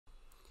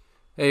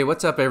Hey,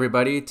 what's up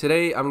everybody?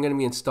 Today I'm going to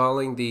be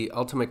installing the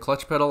ultimate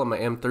clutch pedal on my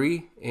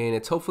M3, and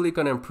it's hopefully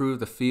going to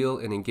improve the feel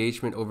and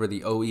engagement over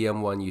the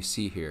OEM one you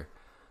see here.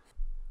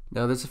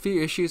 Now there's a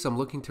few issues I'm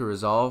looking to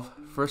resolve.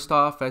 First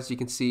off, as you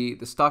can see,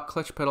 the stock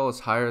clutch pedal is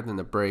higher than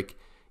the brake,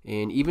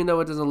 and even though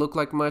it doesn't look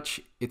like much,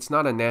 it's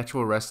not a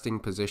natural resting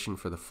position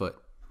for the foot.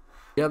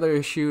 The other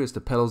issue is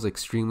the pedal is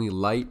extremely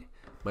light.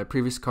 My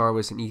previous car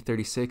was an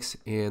E36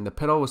 and the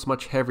pedal was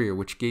much heavier,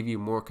 which gave you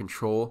more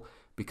control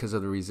because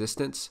of the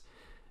resistance.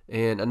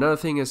 And another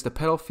thing is the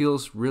pedal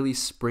feels really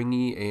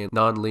springy and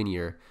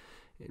non-linear.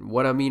 And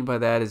what I mean by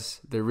that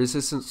is the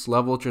resistance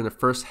level during the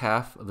first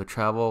half of the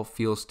travel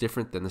feels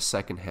different than the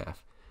second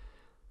half.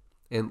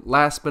 And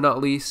last but not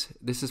least,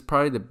 this is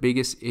probably the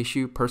biggest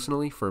issue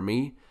personally for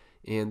me,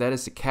 and that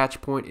is the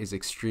catch point is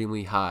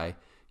extremely high.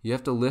 You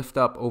have to lift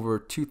up over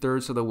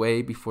 2/3 of the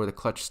way before the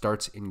clutch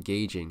starts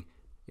engaging.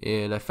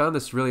 And I found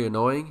this really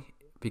annoying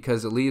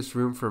because it leaves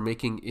room for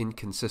making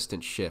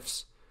inconsistent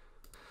shifts.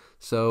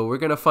 So we're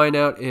going to find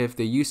out if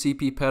the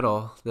UCP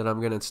pedal that I'm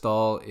going to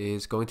install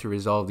is going to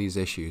resolve these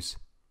issues.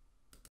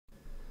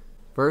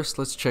 First,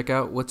 let's check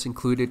out what's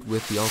included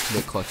with the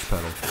ultimate clutch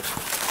pedal.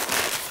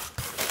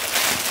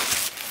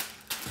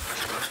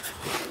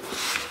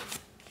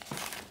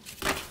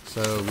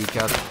 So we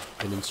got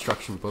an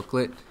instruction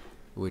booklet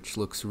which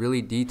looks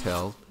really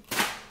detailed.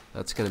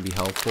 That's going to be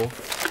helpful.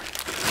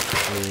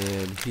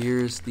 And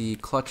here's the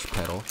clutch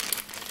pedal.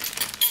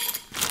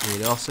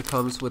 And it also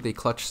comes with a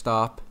clutch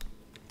stop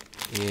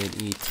and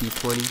a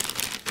T20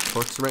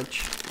 Torx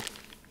wrench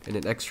and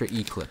an extra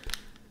E-clip.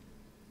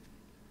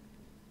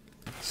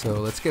 So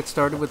let's get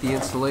started with the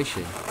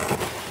installation.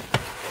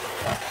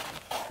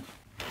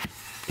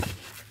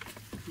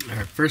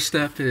 Our first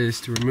step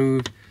is to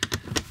remove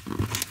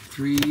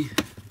 3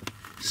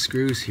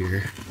 screws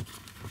here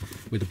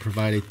with the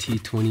provided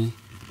T20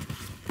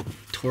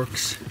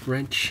 Torx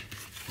wrench.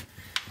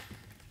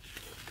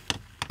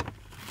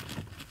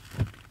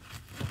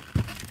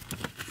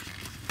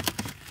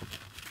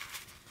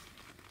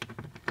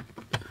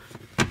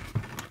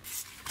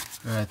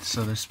 Alright,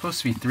 so there's supposed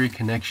to be 3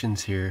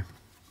 connections here.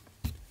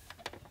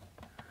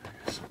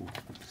 So,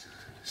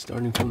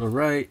 starting from the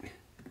right,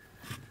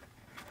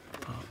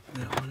 pop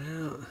that one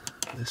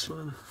out. This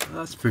one, well,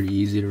 that's pretty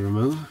easy to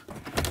remove.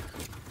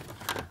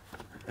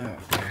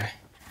 Okay,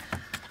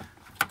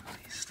 at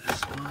least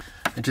this one.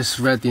 I just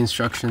read the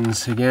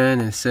instructions again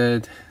and it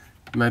said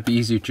it might be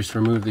easier to just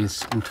remove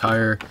this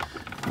entire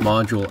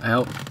module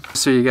out.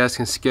 So you guys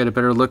can get a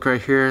better look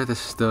right here.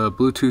 This is the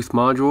Bluetooth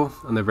module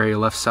on the very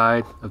left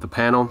side of the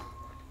panel.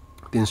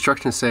 The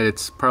instructions said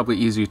it's probably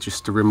easier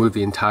just to remove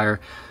the entire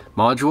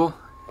module,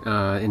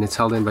 and it's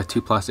held in by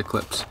 2 plastic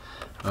clips.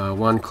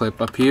 One clip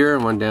up here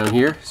and one down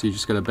here, so you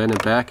just gotta bend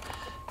it back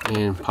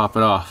and pop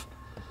it off.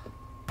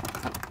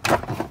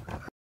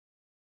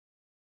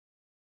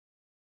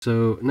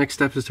 So next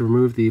step is to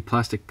remove the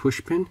plastic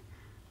push pin,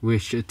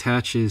 which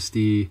attaches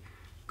the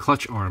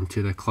clutch arm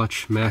to the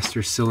clutch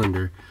master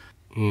cylinder.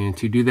 And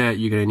to do that,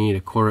 you're gonna need a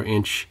 1/4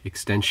 inch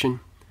extension.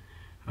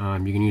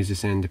 You can use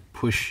this end to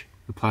push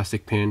the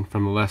plastic pin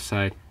from the left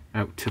side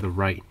out to the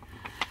right,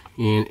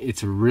 and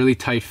it's a really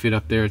tight fit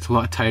up there. It's a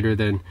lot tighter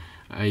than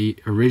I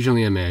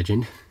originally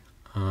imagined,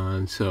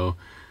 so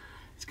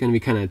it's going to be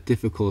kind of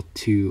difficult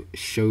to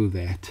show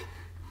that.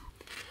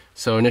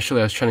 So initially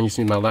I was trying to use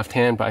my left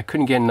hand, but I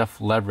couldn't get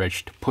enough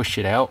leverage to push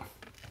it out,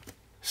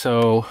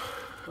 so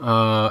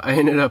I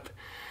ended up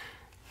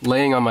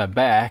laying on my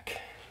back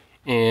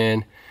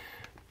and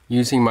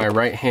using my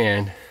right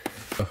hand.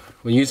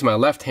 Well, using my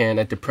left hand,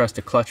 I depressed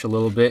the clutch a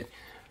little bit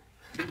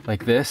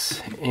like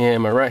this,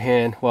 and my right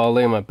hand, while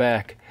laying on my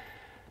back,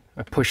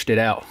 I pushed it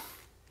out.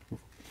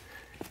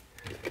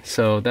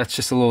 So that's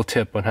just a little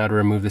tip on how to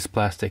remove this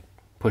plastic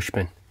push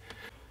pin.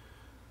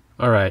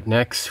 Alright,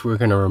 next we're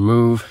going to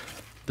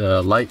remove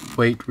the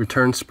lightweight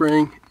return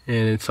spring,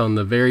 and it's on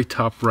the very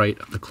top right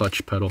of the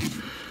clutch pedal.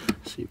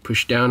 So you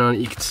push down on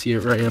it, you can see it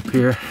right up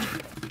here.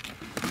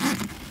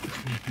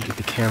 Get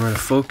the camera to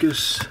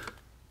focus.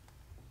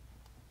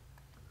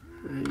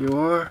 There you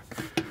are.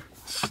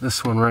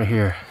 This one right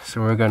here.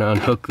 So we're going to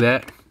unhook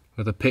that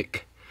with a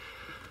pick.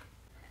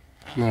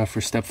 Now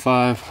for step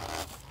 5,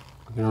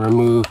 we're going to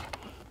remove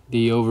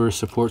the over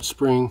support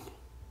spring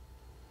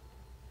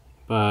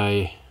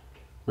by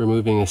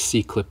removing a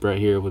C-clip right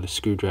here with a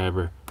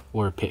screwdriver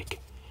or a pick.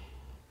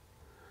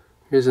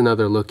 Here's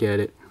another look at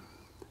it.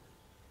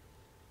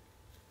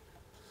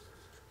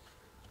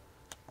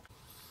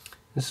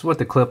 This is what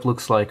the clip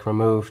looks like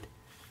removed.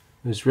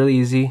 It was really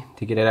easy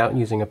to get it out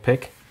using a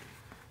pick.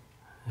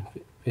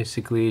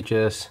 Basically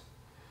just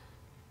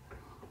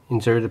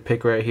insert the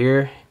pick right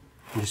here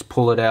and just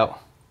pull it out.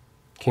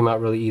 Came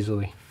out really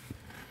easily.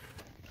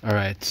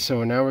 Alright,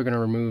 so now we're going to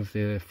remove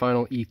the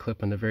final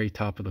E-clip on the very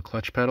top of the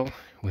clutch pedal,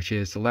 which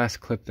is the last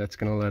clip that's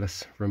going to let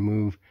us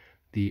remove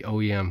the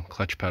OEM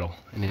clutch pedal.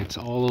 And it's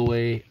all the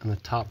way on the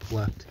top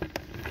left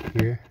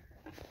here.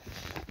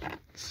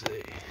 Let's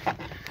see.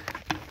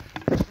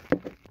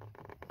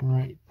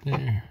 Right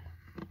there.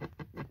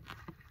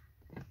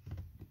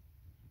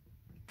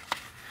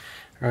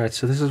 Alright,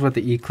 so this is what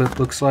the E-clip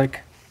looks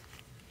like.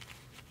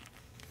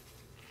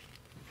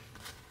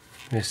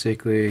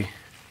 Basically,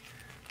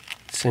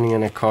 sitting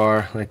in a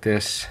car like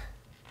this,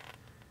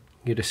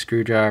 get a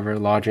screwdriver,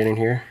 lodge it in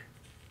here,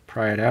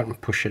 pry it out, and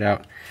push it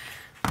out.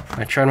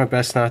 I tried my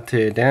best not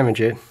to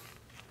damage it.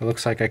 It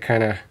looks like I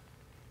kind of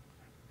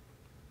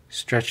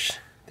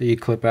stretched the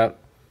E-clip out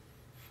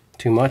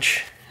too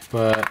much,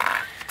 but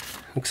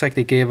looks like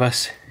they gave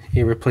us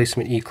a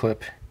replacement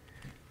E-clip,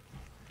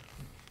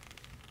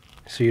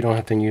 so you don't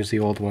have to use the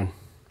old one.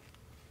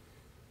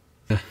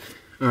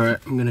 Alright,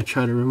 I'm going to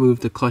try to remove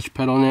the clutch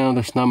pedal now.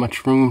 There's not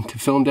much room to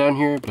film down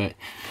here, but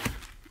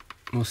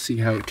we'll see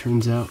how it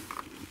turns out.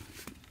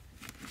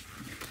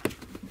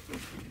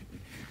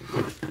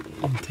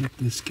 I'll take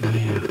this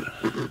guy out.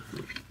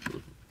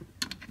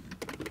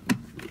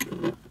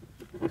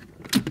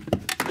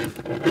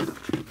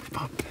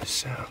 Pop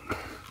this out.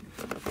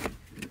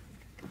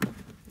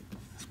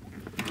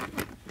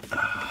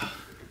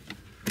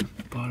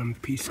 Bottom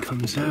piece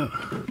comes out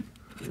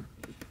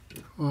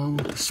along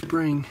with the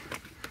spring.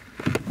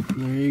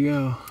 And there you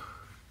go.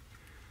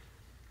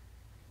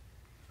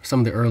 Some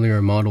of the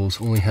earlier models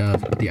only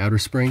have the outer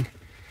spring,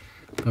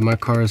 but my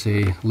car is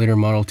a later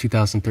model,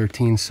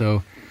 2013,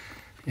 so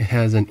it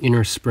has an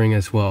inner spring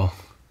as well.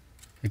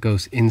 It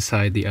goes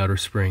inside the outer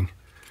spring.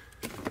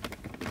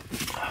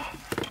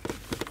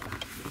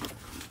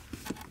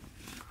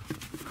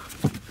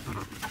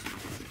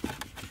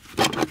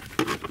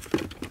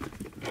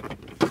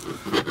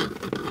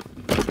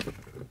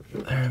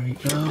 There we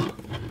go.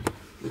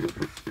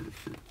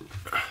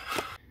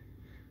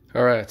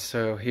 Alright,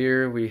 so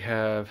here we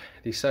have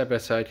the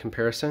side-by-side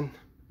comparison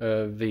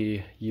of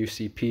the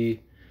UCP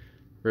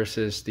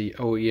versus the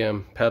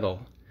OEM pedal.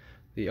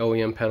 The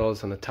OEM pedal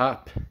is on the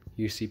top,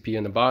 UCP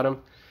on the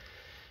bottom.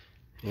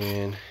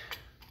 And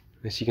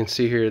as you can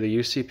see here, the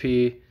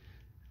UCP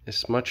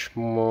is much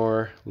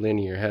more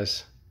linear,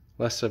 has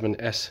less of an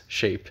S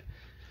shape.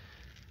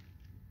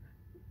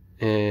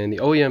 And the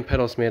OEM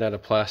pedal is made out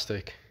of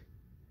plastic.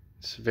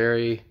 It's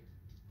very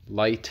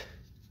light,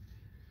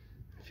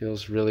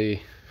 feels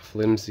really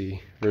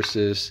flimsy,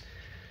 versus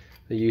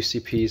the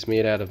UCP is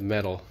made out of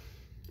metal,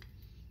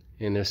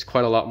 and there's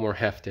quite a lot more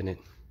heft in it.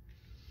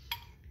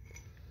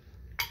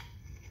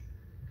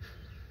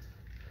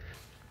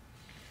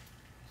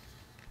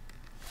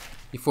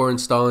 Before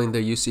installing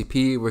the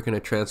UCP, we're going to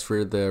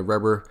transfer the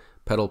rubber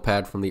pedal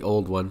pad from the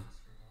old one.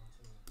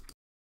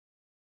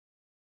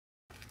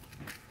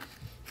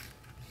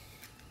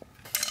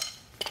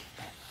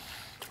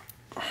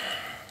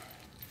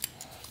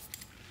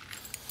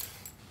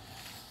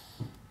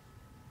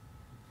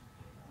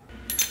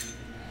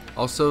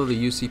 Also,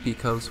 the UCP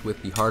comes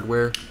with the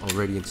hardware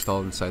already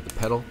installed inside the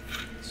pedal,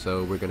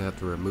 so we're going to have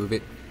to remove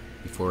it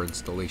before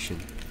installation.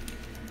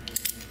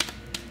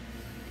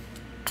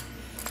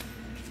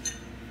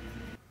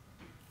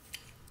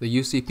 The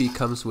UCP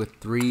comes with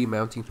 3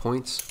 mounting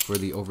points for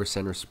the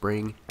over-center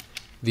spring.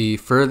 The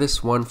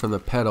furthest one from the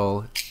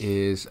pedal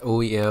is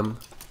OEM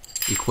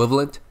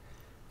equivalent,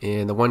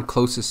 and the one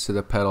closest to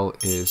the pedal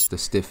is the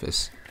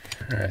stiffest.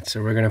 Alright,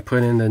 so we're going to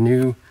put in the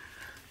new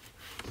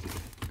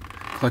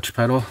clutch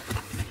pedal.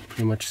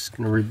 Pretty much it's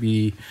going to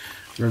be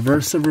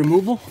reverse of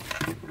removal.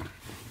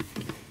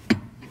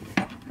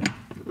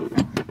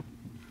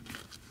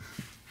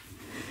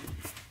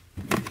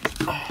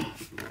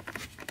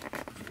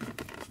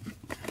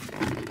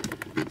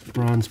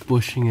 Bronze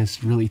bushing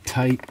is really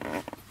tight,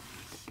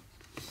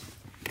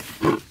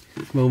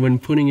 but when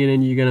putting it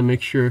in, you got to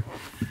make sure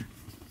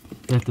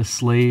that the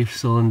slave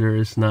cylinder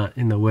is not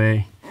in the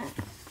way.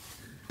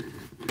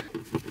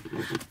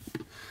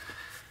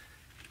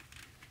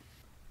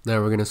 Now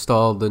we're going to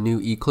install the new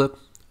E-clip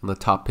on the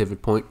top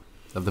pivot point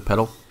of the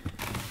pedal.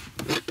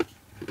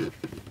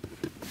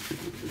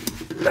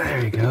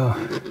 There you go.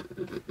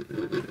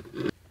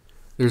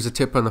 There's a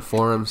tip on the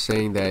forum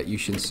saying that you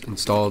should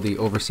install the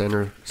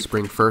over-center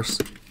spring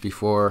first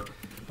before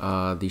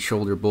the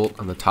shoulder bolt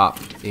on the top,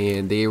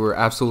 and they were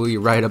absolutely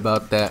right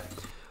about that.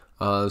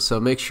 So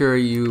make sure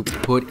you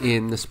put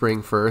in the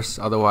spring first,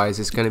 otherwise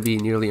it's going to be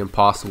nearly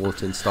impossible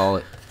to install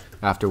it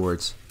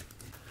afterwards.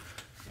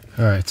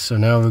 Alright, so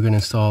now we're going to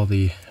install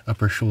the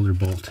upper shoulder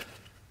bolt.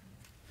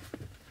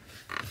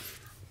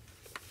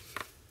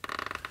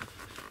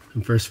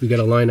 And first we got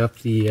to line up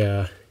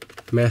the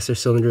master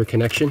cylinder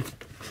connection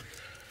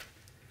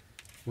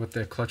with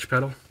the clutch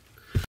pedal.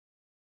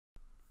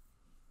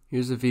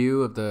 Here's a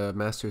view of the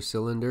master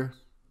cylinder.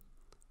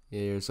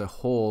 There's a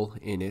hole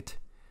in it,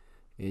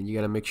 and you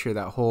got to make sure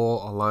that hole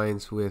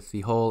aligns with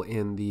the hole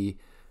in the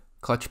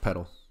clutch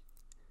pedal.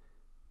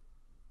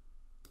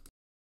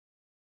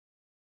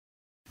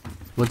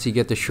 Once you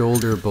get the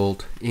shoulder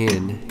bolt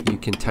in, you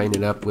can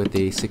tighten it up with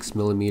a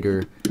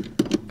 6mm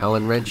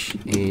Allen wrench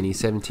and a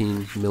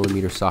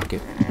 17mm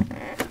socket.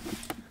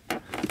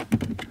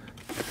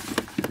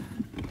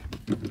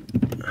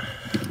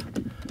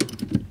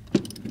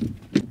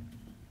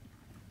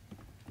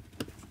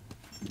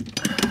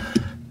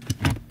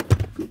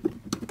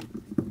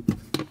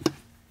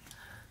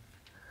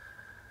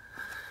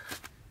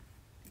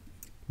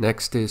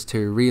 Next is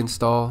to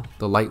reinstall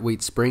the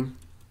lightweight spring.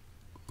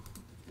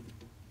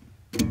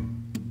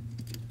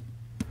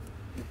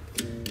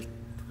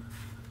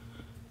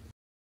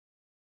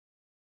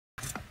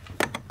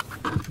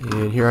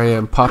 And here I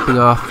am popping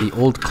off the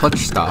old clutch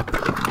stop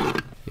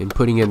and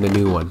putting in the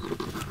new one.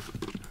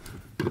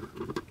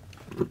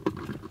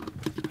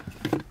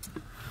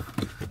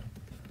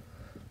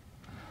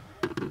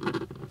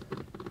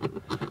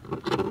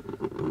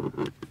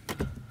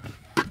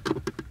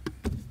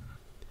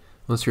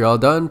 Once you're all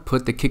done,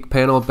 put the kick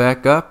panel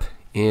back up,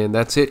 and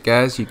that's it,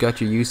 guys. You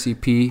got your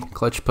UCP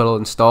clutch pedal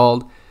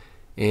installed,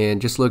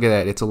 and just look at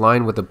that, it's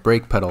aligned with the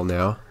brake pedal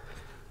now.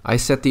 I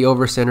set the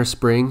over center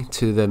spring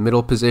to the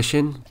middle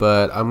position,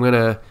 but I'm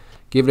gonna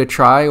give it a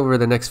try over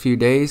the next few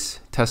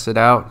days, test it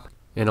out,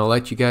 and I'll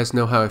let you guys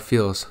know how it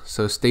feels,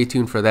 so stay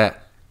tuned for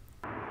that.